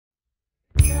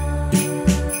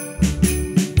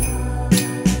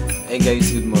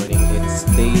guys, good morning. It's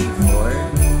day 4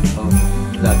 of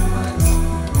Vlogmas.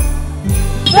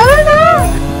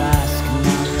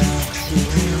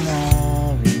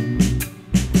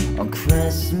 On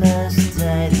Christmas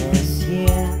Day this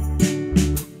year,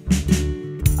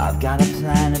 I've got a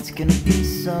plan, it's gonna be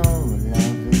so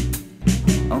lovely.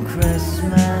 On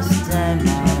Christmas Day,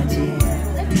 my dear,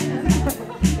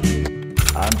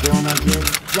 I'm gonna get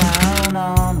down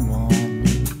on one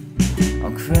knee.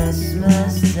 On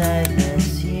Christmas Day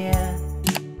this year.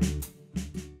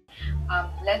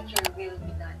 Let your will be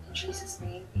done in Jesus'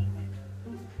 name, amen.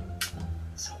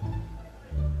 So,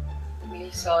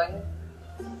 Wilson.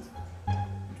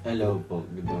 Hello po,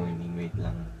 good morning. Wait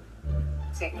lang.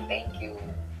 Sige, thank you.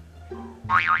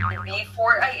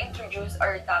 Before I introduce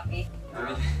our topic.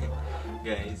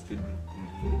 Guys, good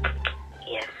morning.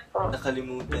 Yes po.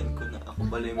 Nakalimutan ko na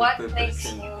ako pala yung What makes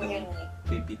magpe-present you ng unique?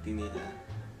 PPT nila.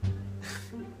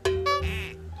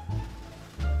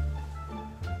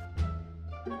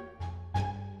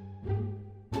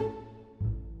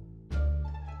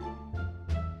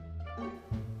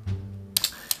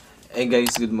 Hey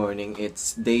guys, good morning.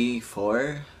 It's day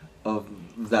 4 of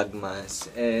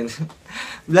Vlogmas. And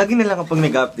vlogging na lang kapag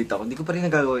nag-update ako. Hindi ko pa rin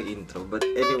nagagawa yung intro. But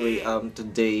anyway,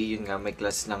 today, yun nga, may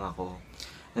class lang ako.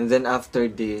 And then after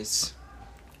this,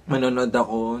 manonood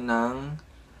ako ng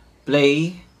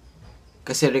play.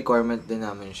 Kasi requirement din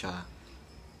namin siya.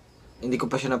 Hindi ko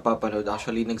pa siya napapanood.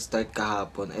 Actually, nag-start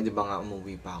kahapon. Eh, di ba nga,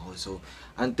 umuwi pa ako. So,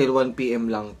 until 1 PM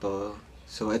lang to.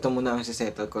 So, ito muna ang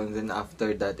sisettle ko. And then,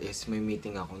 after that is may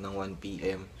meeting ako ng 1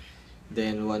 PM.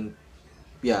 Then, 1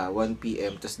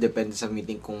 PM. Tapos, depende sa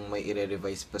meeting kung may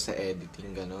i-revise pa sa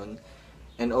editing, ganun.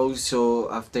 And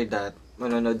also, after that,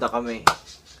 manonood na kami.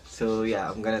 So, yeah,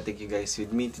 I'm gonna take you guys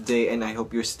with me today. And I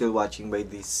hope you're still watching by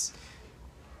this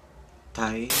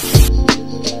time.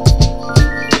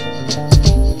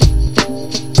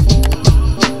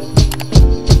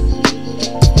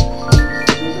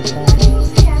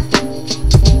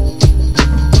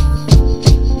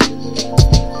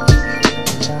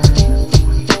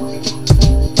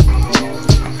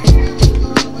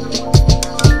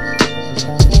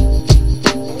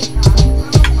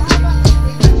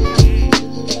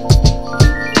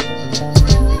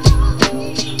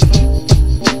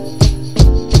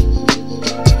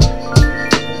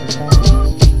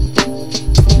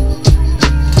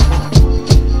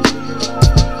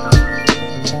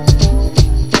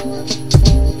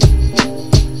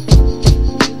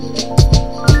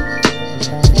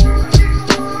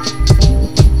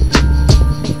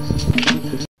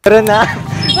 Meron na!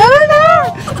 Meron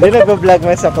na! Dahil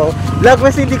nagpa-vlogmas ako.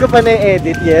 Vlogmas hindi ko pa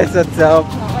na-edit. Yes, what's up?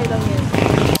 Okay lang yun.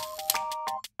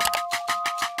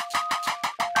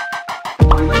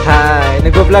 Hi!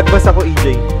 Nagpa-vlogmas ako,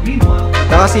 EJ.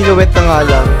 Naka-silhouette na nga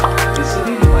lang. The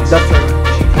serve.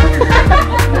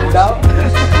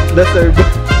 The serve.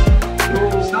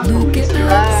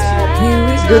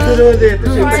 Good to know it.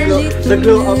 The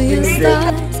glow up in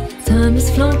there. Time is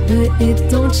flown, but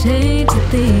it don't change a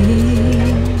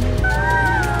thing.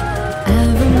 I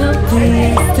remember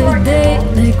yesterday,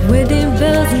 like wedding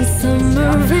bells in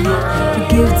summer rain. I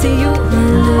give to you my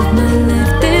love, my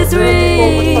life this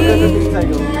ring.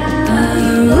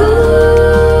 I'm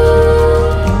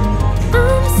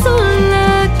so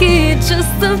lucky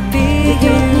just to be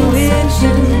here with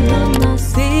you.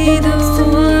 Be the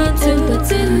one to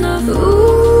enough.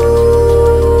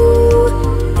 Ooh,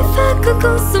 if I could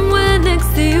go somewhere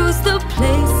next to you's the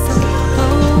place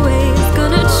I'm always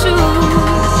gonna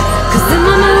choose. 'Cause in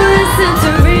my mind it's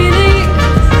Santorini,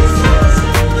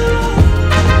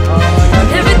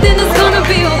 everything is gonna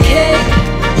be okay.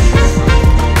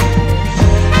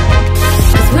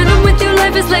 'Cause when I'm with you,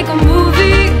 life is like a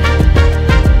movie.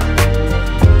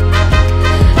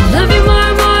 Love you more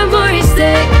and more and more each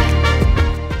day.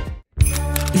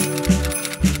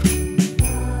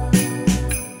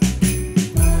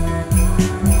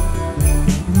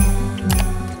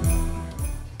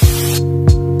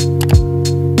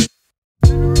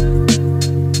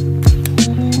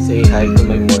 Say hi to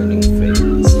my morning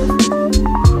friends.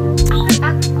 Ang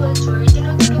agriculture,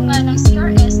 tinutulungan ng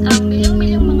CRS ang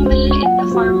milyong-milyong mga maliliit na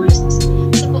farmers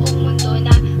sa buong mundo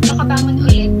na makabangon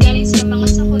ulit galing sa mga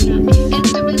sakuna and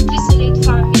to build resilient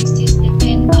farming system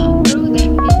and grow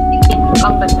them in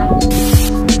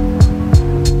abundance.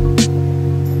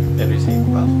 Very safe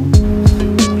pa ako.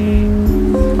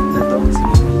 Natawag si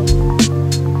Mimi.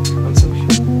 I'm so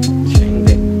sure. Siya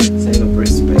hindi. Sign of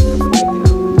respect.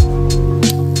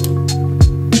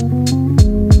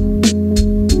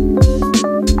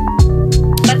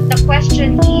 But the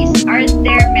question is, are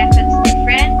their methods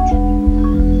different?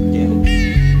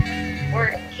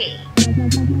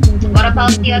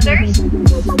 about the others?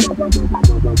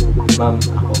 Ma'am,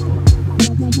 ako po.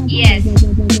 Yes. Ayun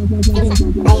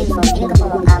po, feeling ko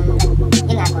po,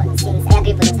 yun nga po, since I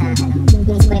agree po dun sa,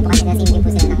 inisip ko rin po kasi na same din po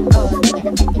sila ng goal,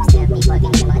 ganyan, objectives na people,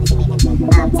 ganyan, yung mga designated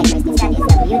sectors din sa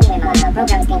SWD, may mga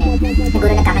programs, ganyan.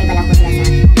 Siguro nagkakaiba lang po sila sa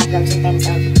approach in terms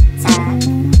of sa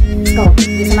scope,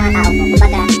 yung sa mga tao po.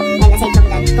 Kumbaga, and aside from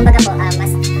that, kumbaga po,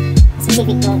 mas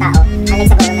specific yung tao, unlike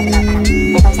sa government law, parang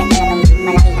itong sector na itong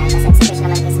malaking time, mas execution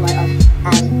naman is more of,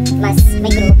 mas may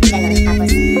group, gano'n. Tapos,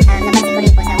 napansin ko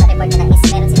rin po sa mga report nila is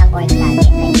meron silang org lagi.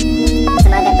 Like, sa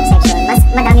mga gantong section, mas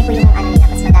madami po yung ano nila,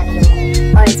 mas madami yung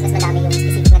orgs, mas madami yung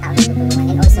specific na tao na tutulungan.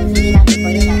 And also, hindi lang po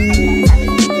yun na kanila nasabi,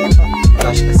 hindi lang po.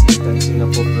 Cash assistance yung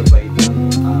na-provide ng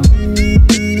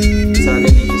sa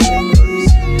religious sectors.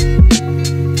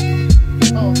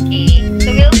 Okay. So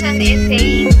Wilson is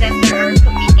saying that there are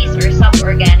committees or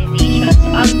sub-organizations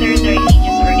under the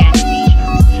religious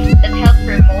organizations that help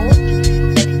promote,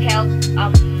 that help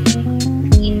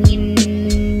in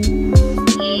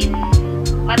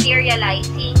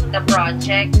materializing the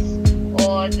projects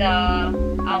or the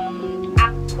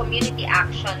community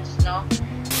actions, no?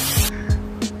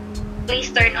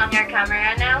 Please turn on your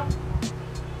camera now.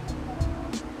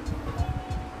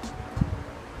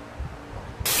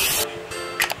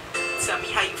 Tell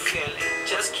me how you feeling.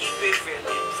 Just keep it real.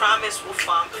 Promise we'll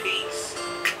find peace.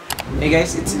 Hey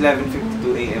guys, it's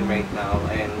 11:52 AM right now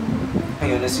and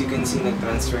ayun, as you can see,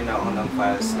 nag-transfer na ako ng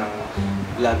files ng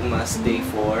Vlogmas Day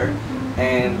 4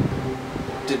 and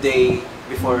today,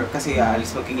 before, kasi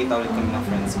aalis, magkikita ulit kami ng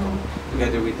friends ko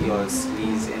together with Yols,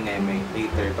 Liz, and Neme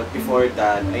later. But before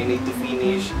that, I need to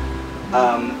finish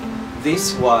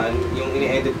this one, yung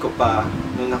ini-edit ko pa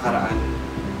nung nakaraan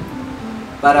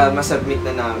para masubmit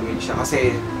na namin siya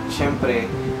kasi syempre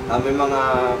may mga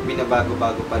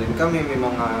binabago-bago pa rin kami, may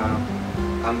mga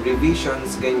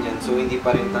revisions, ganyan, so hindi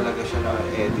pa rin talaga siya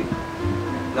na-edit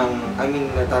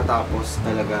natatapos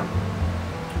talaga.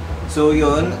 So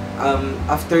yun,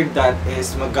 after that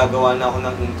is maggagawa na ako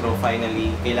ng intro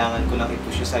finally. Kailangan ko nang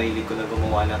i-push yung sarili ko na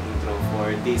gumawa ng intro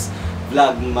for this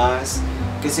Vlogmas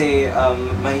kasi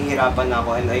mahihirapan na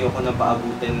ako and ayoko na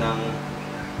paabutin ng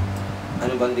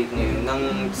ano bang date ngayon? Ng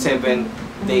 7th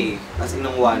day, as in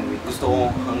ng 1 week. Gusto ko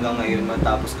hanggang ngayon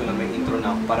matapos ko na may intro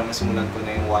na ako para masimulan ko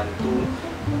na yung 1,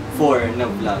 2, 4 na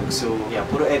vlog. So yeah,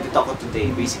 puro edit ako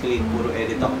today. Basically, puro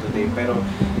edit ako today. Pero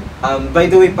by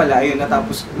the way pala, ayun,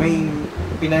 natapos, may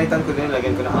pinalitan ko din,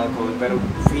 lagyan ko ng alcohol. Pero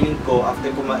feeling ko,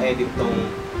 after ko ma-edit tong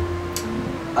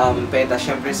PETA,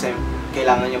 syempre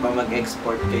kailangan nyo pa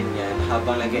mag-export ganyan.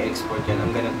 Habang nag-export yan, I'm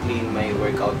gonna clean my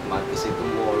workout mat kasi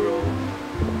tomorrow,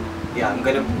 yeah, I'm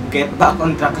gonna get back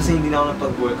on track kasi hindi na ako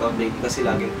napag-workout lately kasi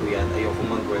laging puyat. Ayoko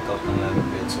mag-workout ng laging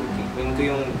puyat. So, clean ko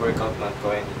yung workout mat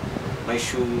ko and my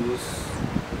shoes.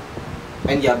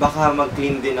 And yeah, baka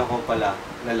mag-clean din ako pala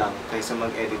na lang kaysa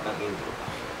mag-edit ng intro.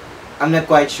 I'm not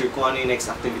quite sure kung ano yung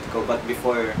next activity ko, but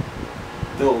before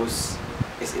those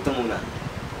is ito muna.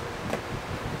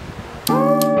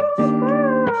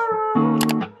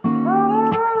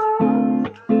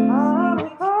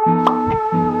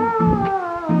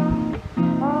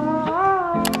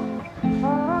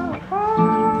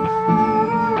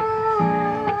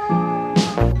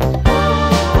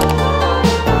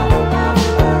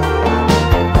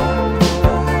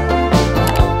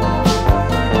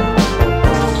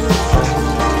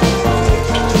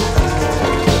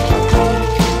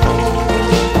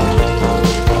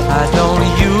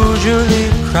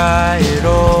 Cry at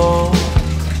all,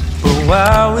 but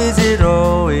why is it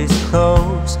always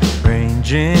close?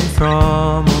 Ranging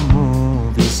from a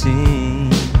movie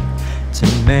scene to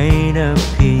made up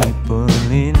people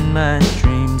in my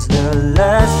dreams. The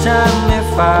last time,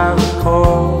 if I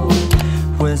recall,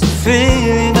 was a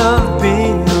feeling of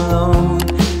being alone.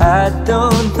 I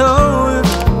don't know if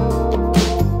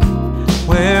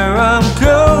where I'm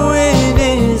going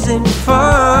isn't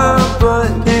far,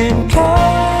 but then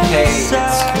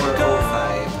It's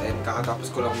 4:05 and kakatapos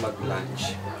ko lang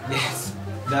mag-lunch. Yes.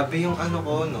 Grabe yung ano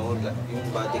ko, no? Yung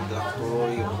body clock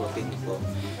ko, yung routine ko.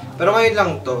 Pero ngayon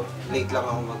lang to, late lang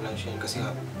ako mag-lunch yun kasi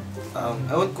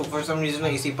ewan ko, for some reason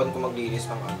naisipan ko maglinis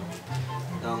ng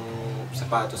ng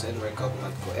sapatos and workout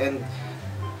mat ko. And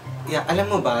yeah,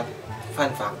 alam mo ba,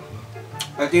 fun fact,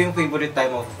 ito yung favorite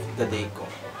time of the day ko.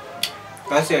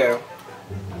 Kasi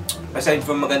aside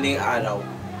from magandang araw,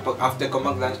 pag after ko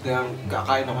mag-lunch na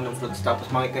kakain ako ng fruits tapos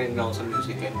makikinig na ako sa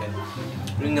music and then,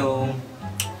 you know,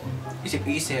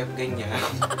 isip-isip, ganyan.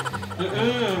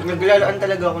 Naglalaan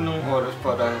talaga ako ng oras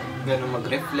para gano'n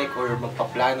mag-reflect or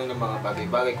magpaplano ng mga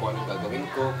bagay-bagay kung anong gagawin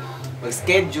ko,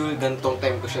 mag-schedule, ganitong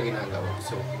time ko siya ginagawa.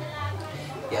 So,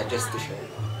 yeah, just to share.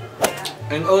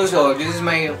 And also, this is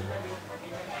my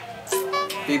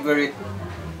favorite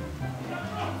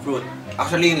fruit.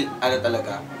 Actually, ano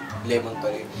talaga, lemon to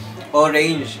eh.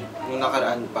 Orange, yung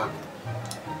nakaraan pa.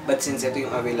 But since ito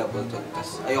yung available to,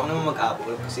 tas ayoko naman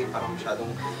mag-apple kasi parang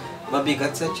masyadong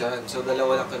mabigat sa tiyan. So,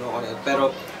 dalawa lang kinuha ko. Pero,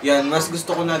 yan, mas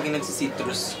gusto ko lagi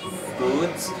nagsi-citrus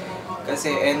fruits.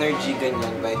 Kasi energy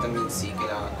ganyan, vitamin C,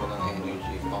 kailangan ko ng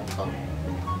energy. Pang.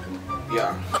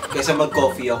 Yeah. Kaysa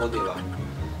mag-coffee ako, di ba?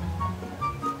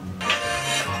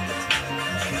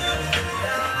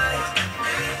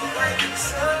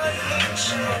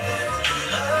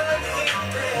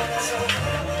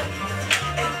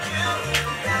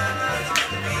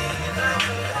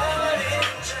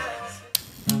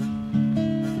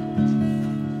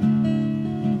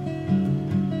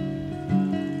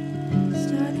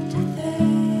 Starting to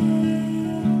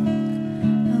think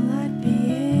I like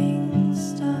being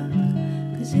stuck.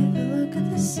 'Cause if I look at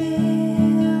the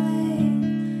ceiling,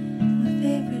 my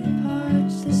favorite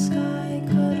part's the sky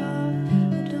cut off.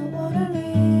 I don't wanna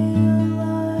realize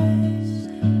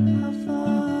how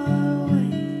far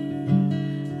away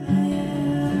I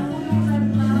am.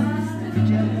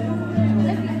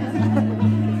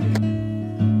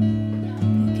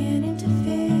 Beginning to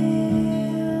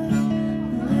feel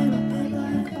a little bit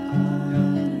like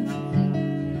autumn.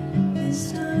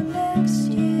 This time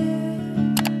next year,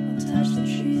 I'll touch the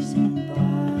trees in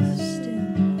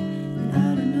Boston, and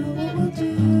I don't know what we'll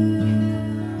do,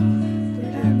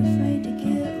 but I'm afraid to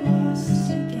get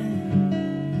lost again,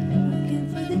 looking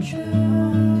for the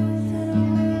truth in a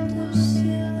world of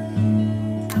silly,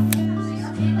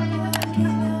 walking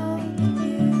out the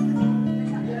view,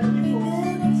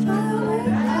 even if I were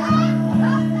blind,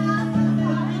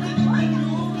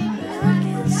 I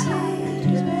can see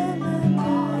just where my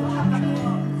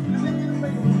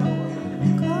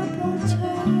couple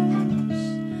turns,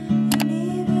 and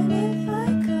even if I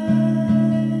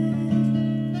could,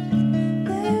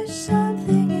 there's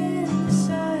something in the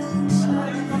silence of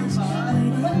this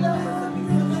waiting room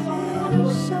that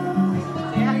feels so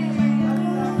good.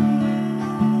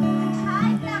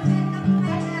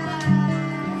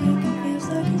 It feels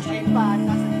like a dream.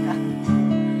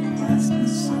 Ask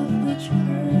myself which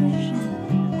version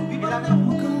I'm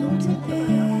going to be.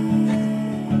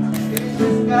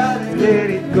 Let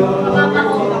it go.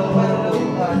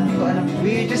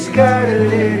 We just gotta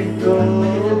let it go.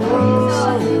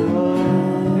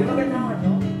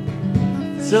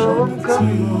 So I'm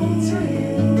coming home to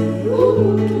you. You're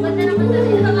all I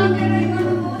need.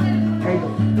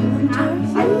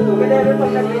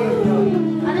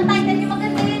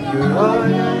 You're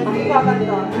happy.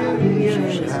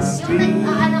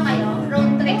 Ano kayo? Road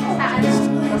trip sa ano?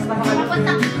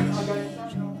 Papunta.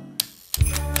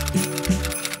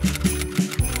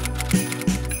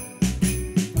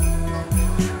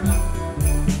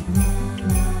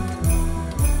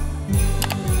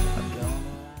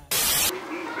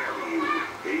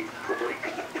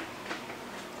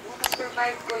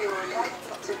 Survive ko yun.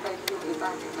 Survive yung iba,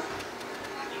 diba?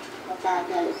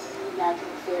 Matagal,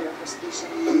 laging fear of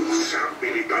frustration. Sa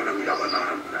pilitan ng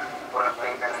labanan.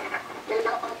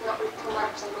 Dalawang na ulit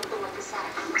humarap sa mundo mag-isa.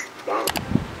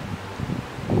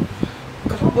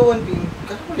 Kala ko ba one thing?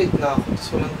 Kala ko late na ako,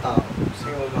 tapos walang tao.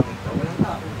 Sa'yo makita, walang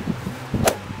tao.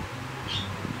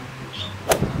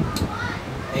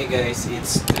 Hey guys,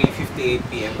 it's 3:58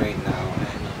 PM right now.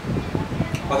 And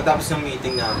pagkatapos ng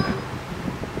meeting namin,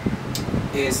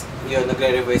 is yun,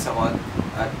 nagre-revise ako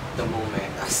at the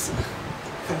moment. As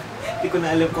hindi ko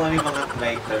na alam kung ano yung mga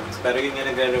mic terms, pero yun nga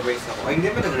nagre-revise ako. Ay, hindi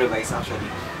pa nag-revise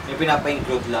actually. Yung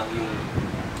pinapa-include lang yung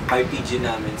RPG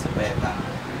namin sa beta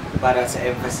para sa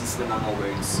emphasis ng mga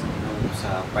words nung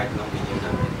sa part ng video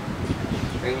namin.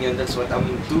 And yun, that's what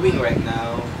I'm doing right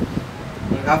now.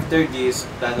 And after this,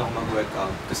 plano ko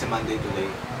mag-workout kasi Monday today.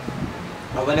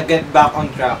 I wanna get back on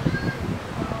track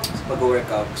sa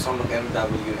pag-workout. Gusto ko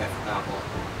mag-MWF na ako.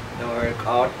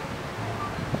 Na-workout.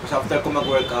 Tapos after ko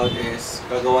mag-workout is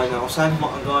gagawa na ako. Sana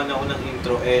makagawa na ako ng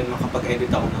intro and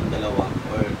makapag-edit ako ng 2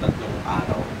 or 3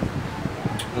 araw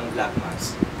ng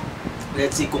Vlogmas.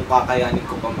 Let's see kung kakayanin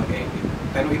ko pa mag-edit.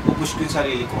 Pero ipupush ko yung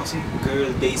sarili ko kasi girl,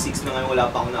 day 6 na ngayon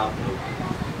wala pa akong na-upload.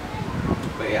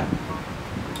 But yeah,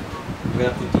 I'm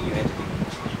gonna continue editing.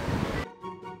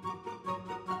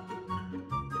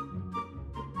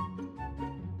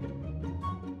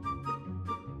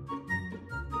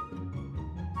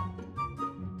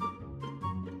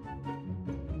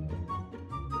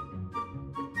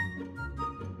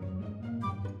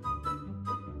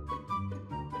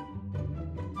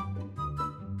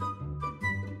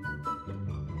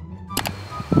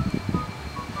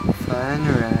 Fun,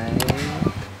 right?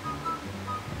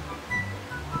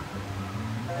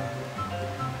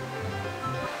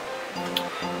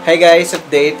 Hi guys,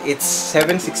 update. It's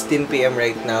 7:16 PM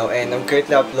right now and I'm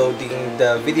currently uploading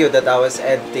the video that I was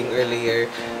editing earlier.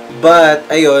 But,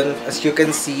 ayun, as you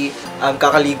can see,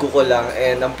 kakaligo ko lang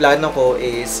and ang plano ko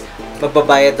is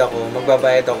magbabayad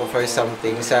ako for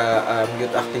something sa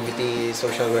youth activity,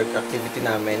 social work activity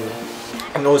namin.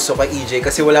 And also kay EJ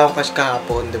kasi wala akong cash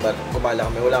kahapon, diba? Gumala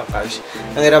kami, wala akong cash.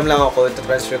 Nangiram lang ako,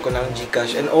 transfer ko ng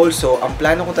GCash. And also, ang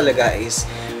plano ko talaga is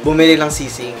bumili lang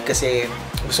sisig kasi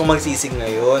gusto kong magsisig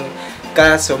ngayon.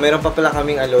 Kaso, meron pa pala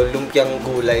kaming lumpiang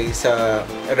gulay sa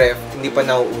ref, hindi pa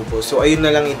nauubos. So, ayun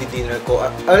na lang i-dinner ko.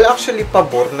 I'll actually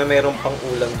pabor na meron pang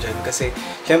ulam dyan. Kasi,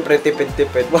 syempre,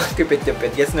 tipid-tipid. Wag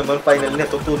tipid-tipid. Yes naman, finally,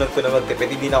 natutunan ko na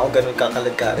magtipid. Hindi na ako ganun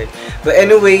kakalagkarin. But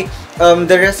anyway,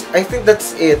 the rest, I think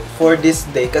that's it for this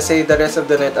day. Kasi the rest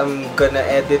of the night, I'm gonna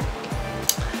edit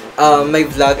my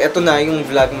vlog. Ito na yung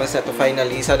vlogmas na to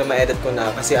finally. Sana ma-edit ko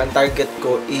na. Kasi ang target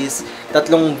ko is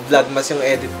 3 vlogmas yung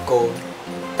edit ko.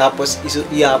 Tapos,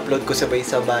 i-upload ko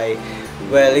sabay-sabay.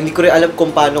 Well, hindi ko rin alam kung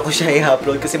paano ko siya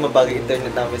i-upload kasi mabagal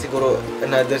internet namin. Siguro,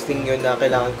 another thing yun na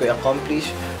kailangan ko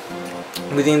i-accomplish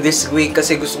within this week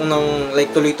kasi gusto ko nang like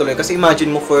tuloy-tuloy. Kasi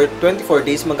imagine mo, for 24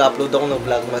 days mag-upload ako ng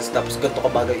vlogmas tapos ganito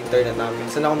kabagal internet namin.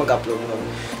 Saan ako mag-upload nun?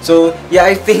 So, yeah,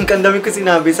 I think, ang dami ko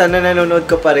sinabi. Sana nanonood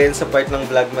ka pa rin sa part ng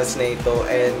vlogmas na ito.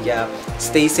 And yeah,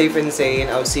 stay safe and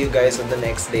sane. I'll see you guys on the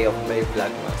next day of my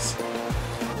vlogmas.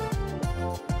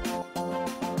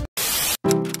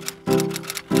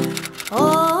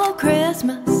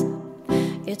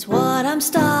 It's what I'm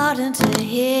starting to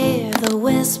hear. The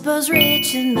whispers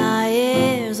reaching my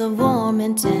ears of warm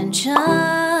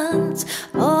intentions.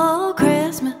 Oh,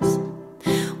 Christmas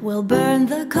will burn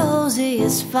the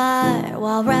coziest fire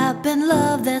while wrapping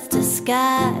love that's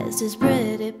disguised as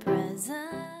pretty presents.